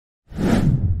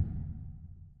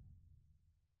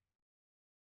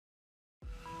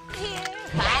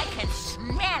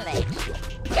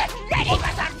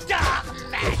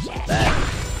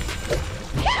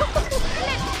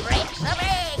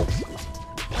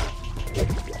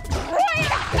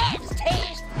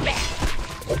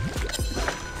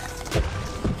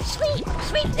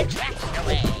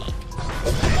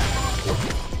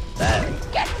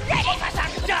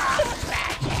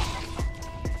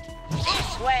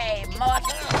way,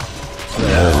 mortal.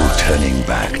 No turning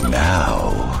back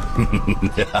now. Royal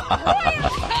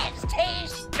heads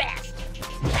taste best.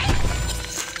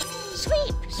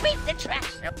 Sweep the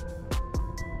trash.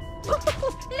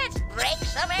 Let's break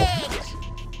some eggs.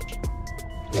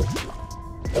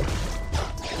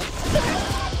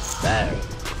 There.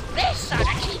 This ought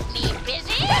to keep me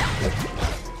busy.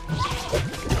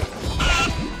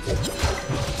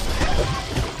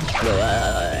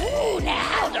 Ooh,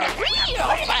 now the real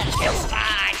fun will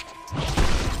start.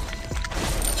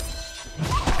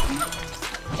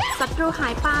 ศัตรูหา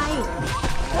ยไป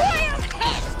Royal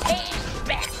heads taste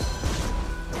best.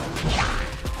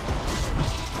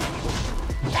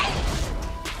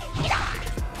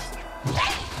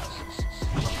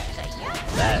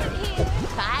 There.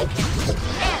 I can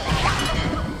smell it.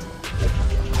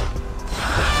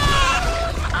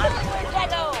 Onward I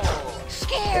go.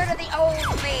 Scared of the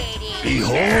old lady.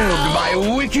 Behold my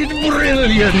wicked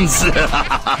brilliance!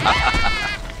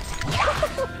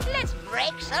 Let's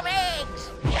break some eggs.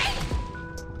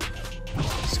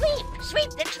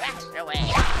 Sweep the trash away.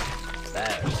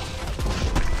 There.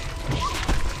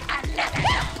 Another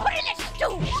to put in a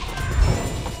stew.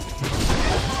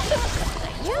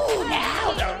 Now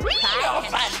the real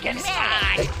fun can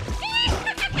start.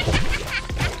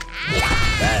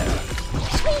 There.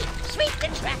 Sweep the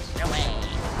trash away.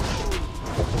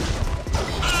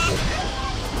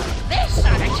 This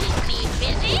ought to keep me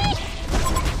busy.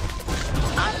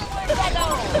 Onward I go.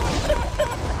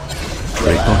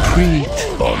 Trick or treat,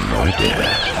 or murder.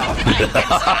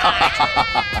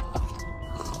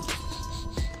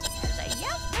 There's a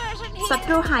young person here. ศัต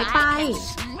รูหายไป I can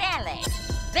smell it.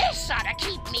 This ought to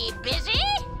keep me busy.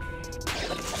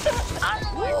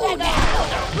 Onward I go.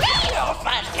 The real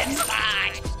fun can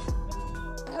start.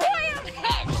 Royal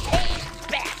head tastes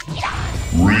best.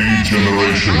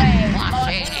 Regeneration.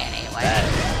 Washing anyway. There.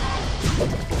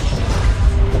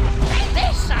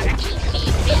 This ought to keep me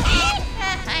busy.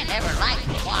 I never liked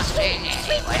washing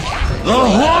anyway. The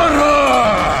horror!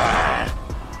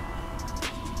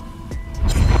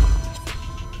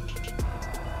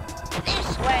 This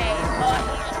way,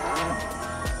 mortal.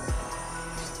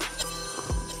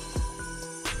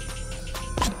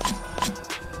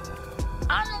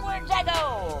 Onwards I go.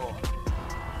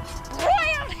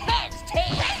 Royal heads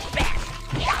taste best.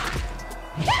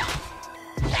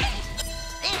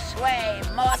 This way,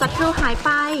 ศั mortal. ตรูหายไป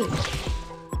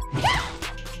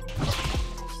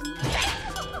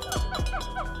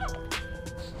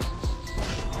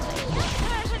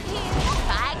Person here.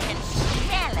 I can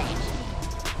smell it.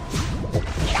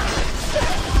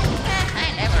 I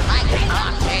never liked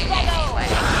washing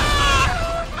anyway.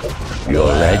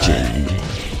 Your legend,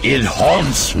 it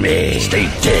haunts me. Stay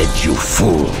dead, you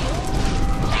fool.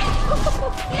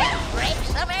 Break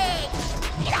some eggs.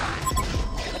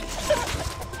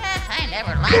 I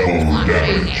never liked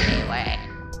washing anyway.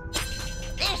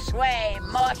 This way,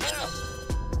 mortal.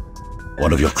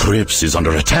 One of your crypts is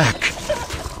under attack.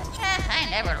 I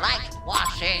never liked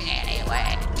washing anyway.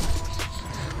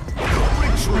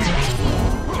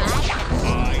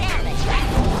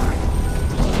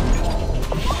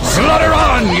 Slaughter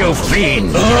on, you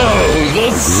fiend! Oh, the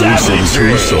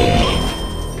savagery!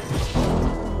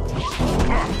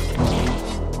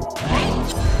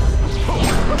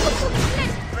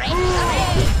 Break some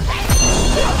eggs.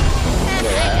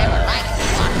 I never liked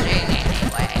washing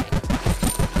anyway.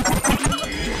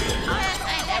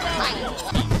 I never liked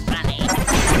washing funny.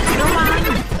 ระวัง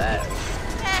There.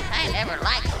 I never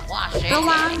liked washing. ระ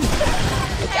วัง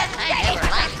I never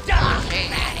liked washing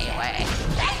anyway.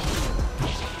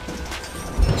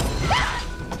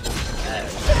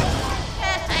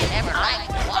 I never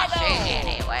liked washing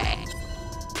anyway.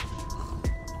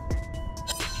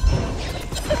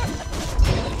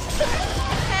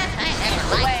 I never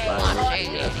liked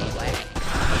washing anyway.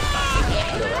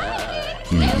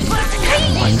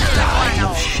 One sigh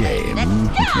of shame.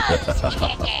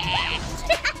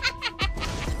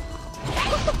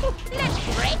 Let's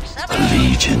break some The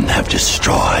Legion have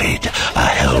destroyed a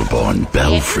hellborn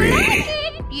belfry.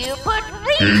 You put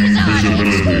rings on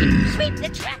it. Sweep the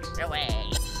tracks away.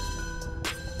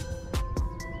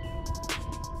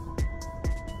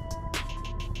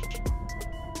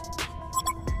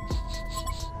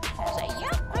 There's a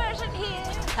young person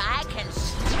here. I can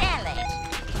smell it.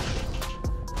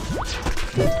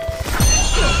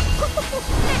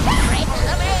 Let's break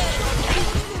some eggs.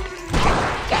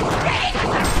 Get ready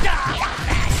for the dark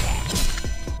magic.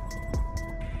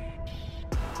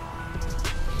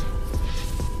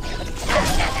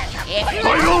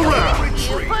 Final round.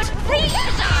 You put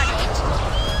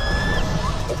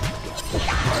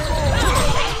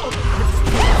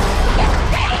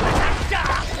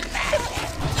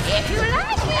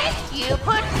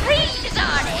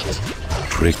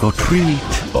Trick or treat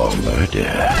or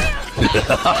murder. If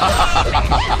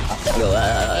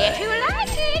you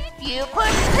like it, you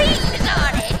put rings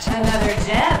on it. Another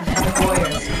gem and the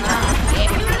warriors come.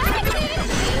 If you like it,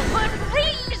 you put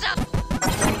rings on.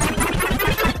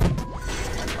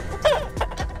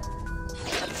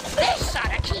 This ought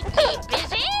to keep me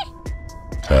busy.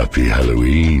 Happy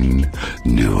Halloween,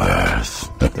 New Earth.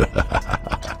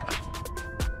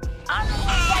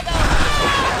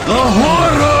 The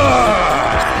horror!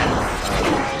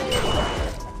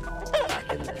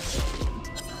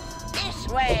 This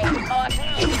way,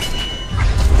 mortal.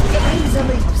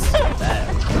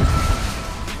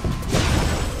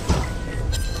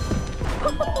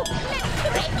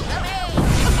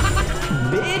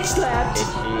 Bitch slapped. Did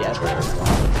she ever?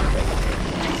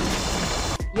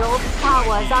 Your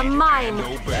powers are mine.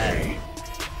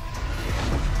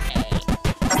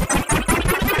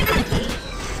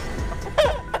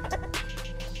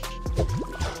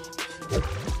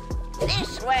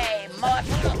 This way,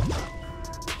 mortal.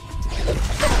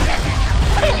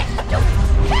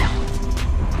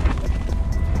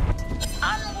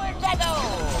 Onward I go.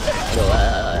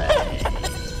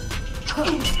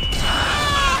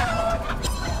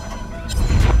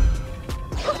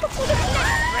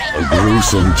 A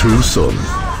gruesome twosome.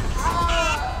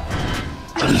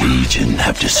 The Legion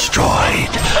have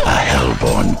destroyed a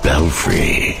hellborn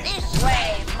belfry. This way,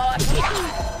 mortal.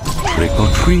 Trick or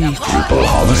treat, triple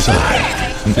homicide.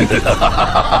 The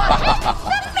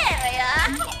merrier.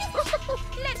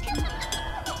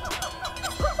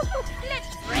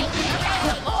 Let's break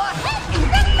the more.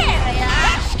 The merrier.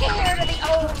 Scared of the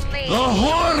old lady. The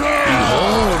horror!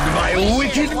 Behold my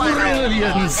wicked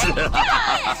brilliance! Kick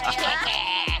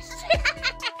ass.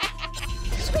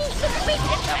 Sweet, sweet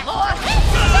little more.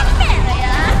 The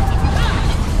merrier.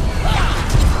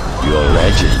 Your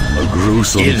legend, a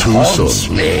gruesome twosome.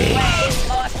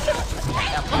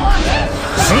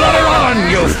 Slaughter on,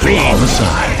 you fiend!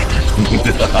 Homicide.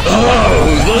 Oh,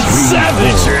 the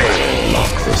savagery!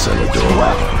 Lock the cellar door.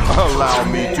 Allow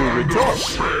me to rejoice.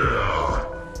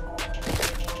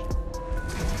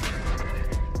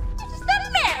 The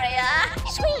merrier.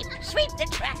 Sweep the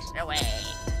tracks away.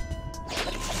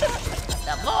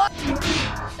 The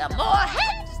more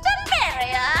heads, the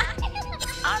merrier.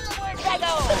 Onward I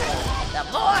go. The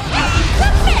more heads, the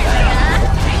merrier.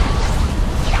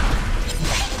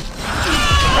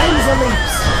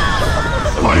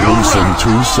 My gruesome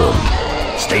twosome.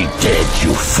 Stay dead,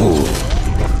 you fool.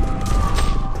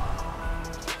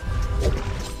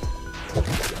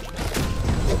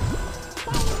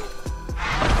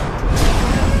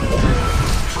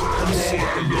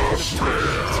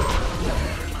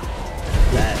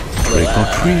 Trick or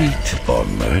treat or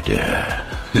murder.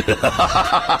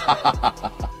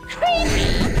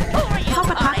 เข้า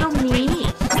ปะทะตรงนี้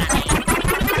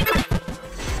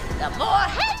The more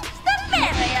heads, the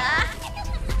merrier.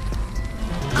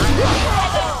 Onward I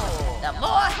go. The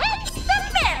more heads, the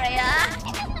merrier.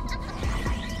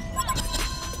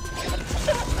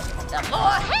 The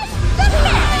more heads, the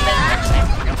merrier.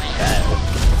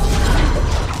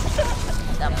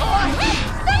 The more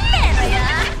heads, the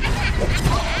merrier.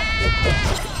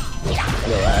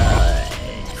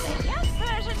 Young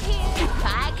person here,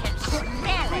 I can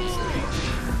smell it.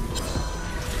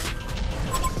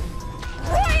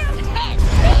 Royal head.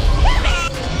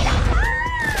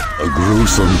 A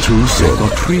gruesome twosome. Trick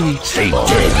or treat. Stay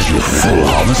dead, you fool.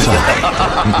 Homicide.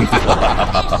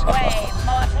 This way,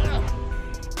 mortal.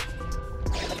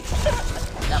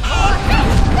 The more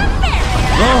heads, the merrier.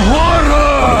 The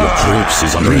horror! Your corpse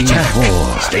is under attack.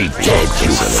 Stay dead,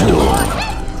 you fool.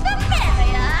 The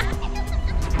merrier.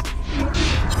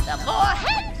 The more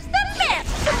heads, the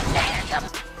merrier.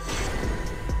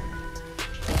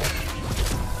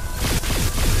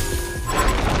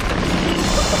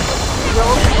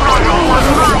 Your powers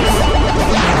are mine.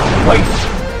 Wait!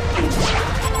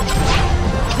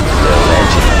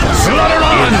 Slaughter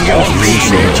on, you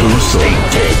gruesome twosome. Stay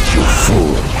dead, you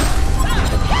fool.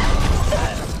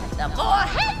 The more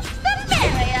heads, the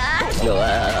merrier.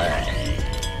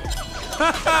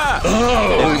 Oh,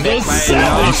 the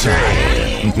savagery!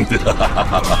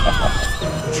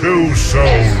 Two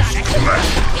souls clash.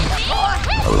 The more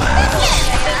heads, Alas,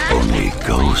 only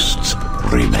ghosts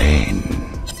remain.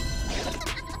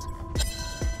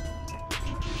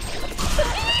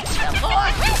 the more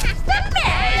heads, the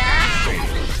merrier.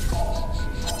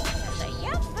 There's a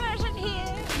young person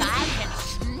here. I can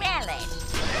smell it.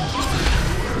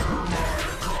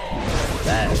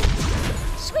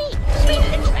 Sweet the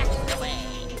tracks away.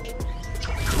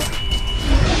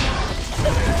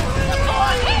 The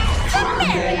more heads, the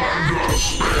merrier.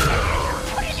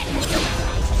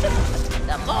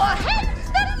 The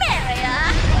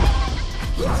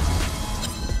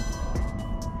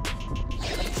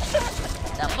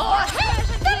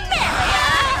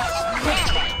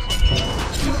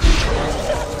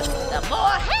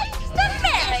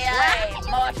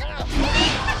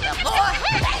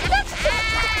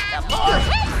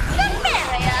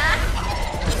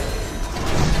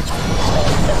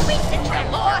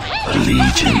A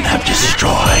legion have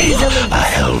destroyed a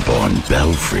hellborn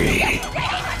belfry.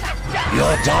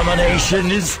 Your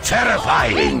domination is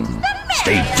terrifying.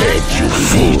 Stay dead, you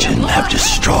legion have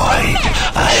destroyed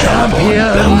a hellborn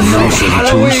belfry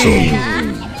too soon.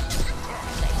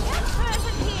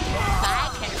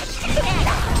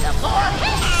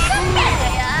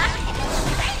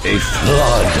 A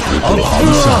flood of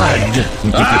blood.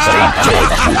 Stay dead,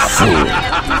 you fool.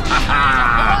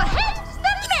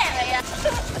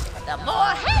 The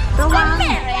more heads, the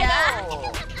merrier.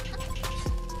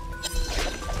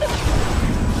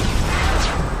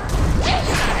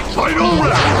 Final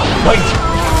round. Wait.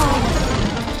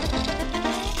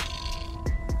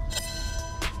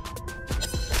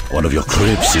 One of your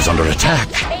crypts is under attack.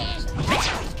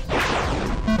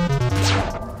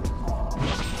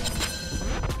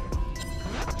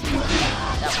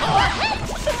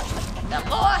 The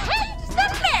more heads, the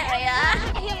merrier.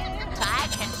 I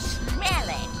can smell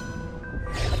it.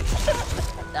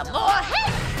 The more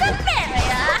heads, the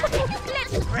merrier.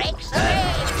 Let's break some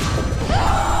eggs.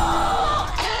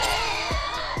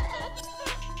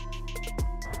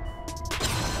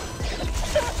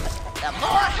 The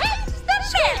more heads, the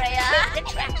merrier. The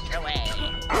tracks away.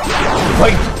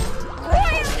 Wait.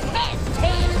 Royal head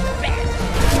tastes best.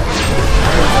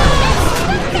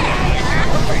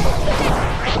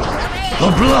 The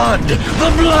blood! The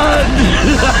blood!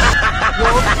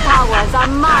 Your powers are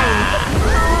mine.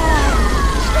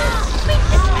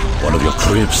 One of your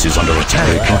crypts is under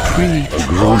attack. Retreat. A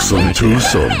gruesome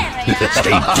twosome.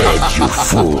 Stay dead, you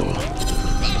fool.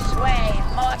 This way,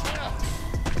 mortal.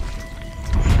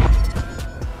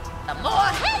 The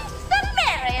more heads, the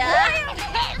merrier. Royal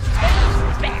heads taste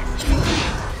best.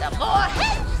 The more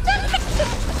heads,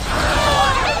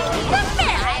 the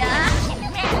merrier.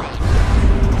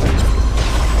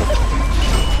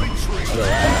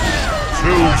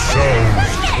 Two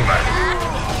souls clashed.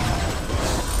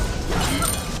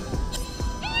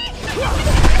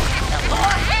 The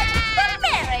more heads, the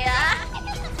merrier.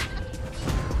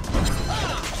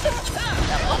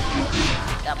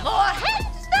 The more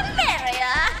heads, the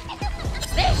merrier.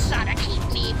 This ought to keep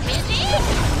me busy.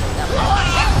 The more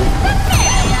heads, the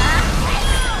merrier.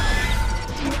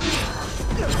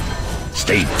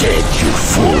 Stay dead, you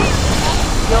fool.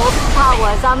 Your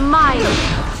powers are mine.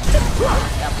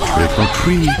 Trick or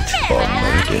treat or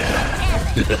murder.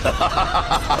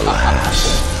 Alas,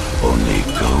 only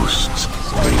ghosts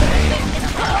remain.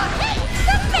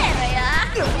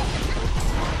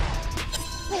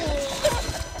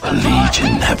 A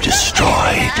legion have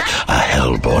destroyed a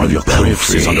hellborn of your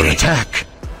crypts is under attack.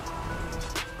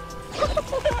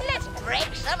 Let's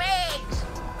break some eggs.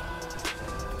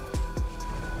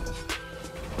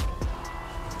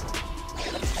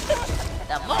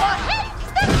 The more heads,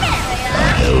 the merrier. A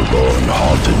hellborn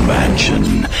haunted mansion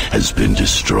has been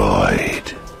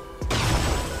destroyed.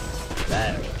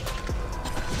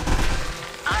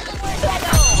 Onward we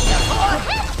go. The more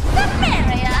heads, the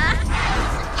merrier.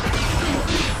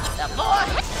 The more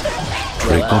heads,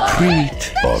 Trick or treat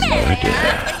or murder.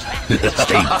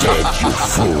 Stay dead, you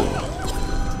fool.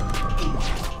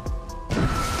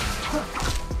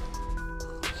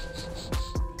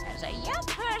 There's a young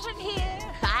person here.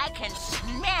 I can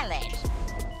smell it.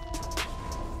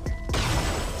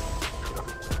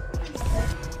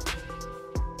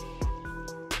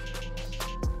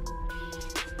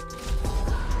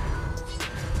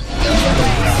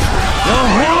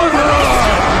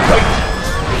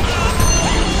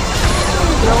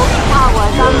 Your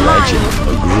powers are mine. A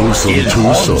gruesome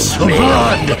twosome. The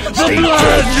blood! Stay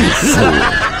dead, you fool.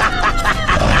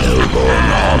 A hellborn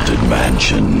haunted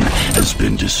mansion has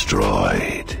been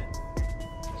destroyed.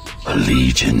 A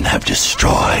legion have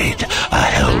destroyed a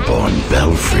hellborn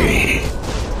belfry.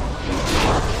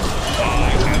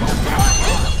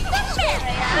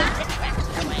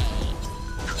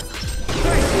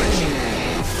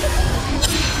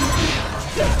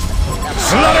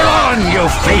 Slaughter on, you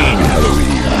fiend!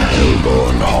 A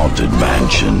hellborn haunted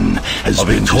mansion has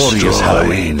been destroyed.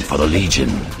 Halloween for the Legion.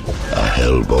 A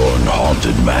hellborn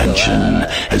haunted mansion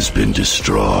has been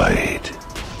destroyed.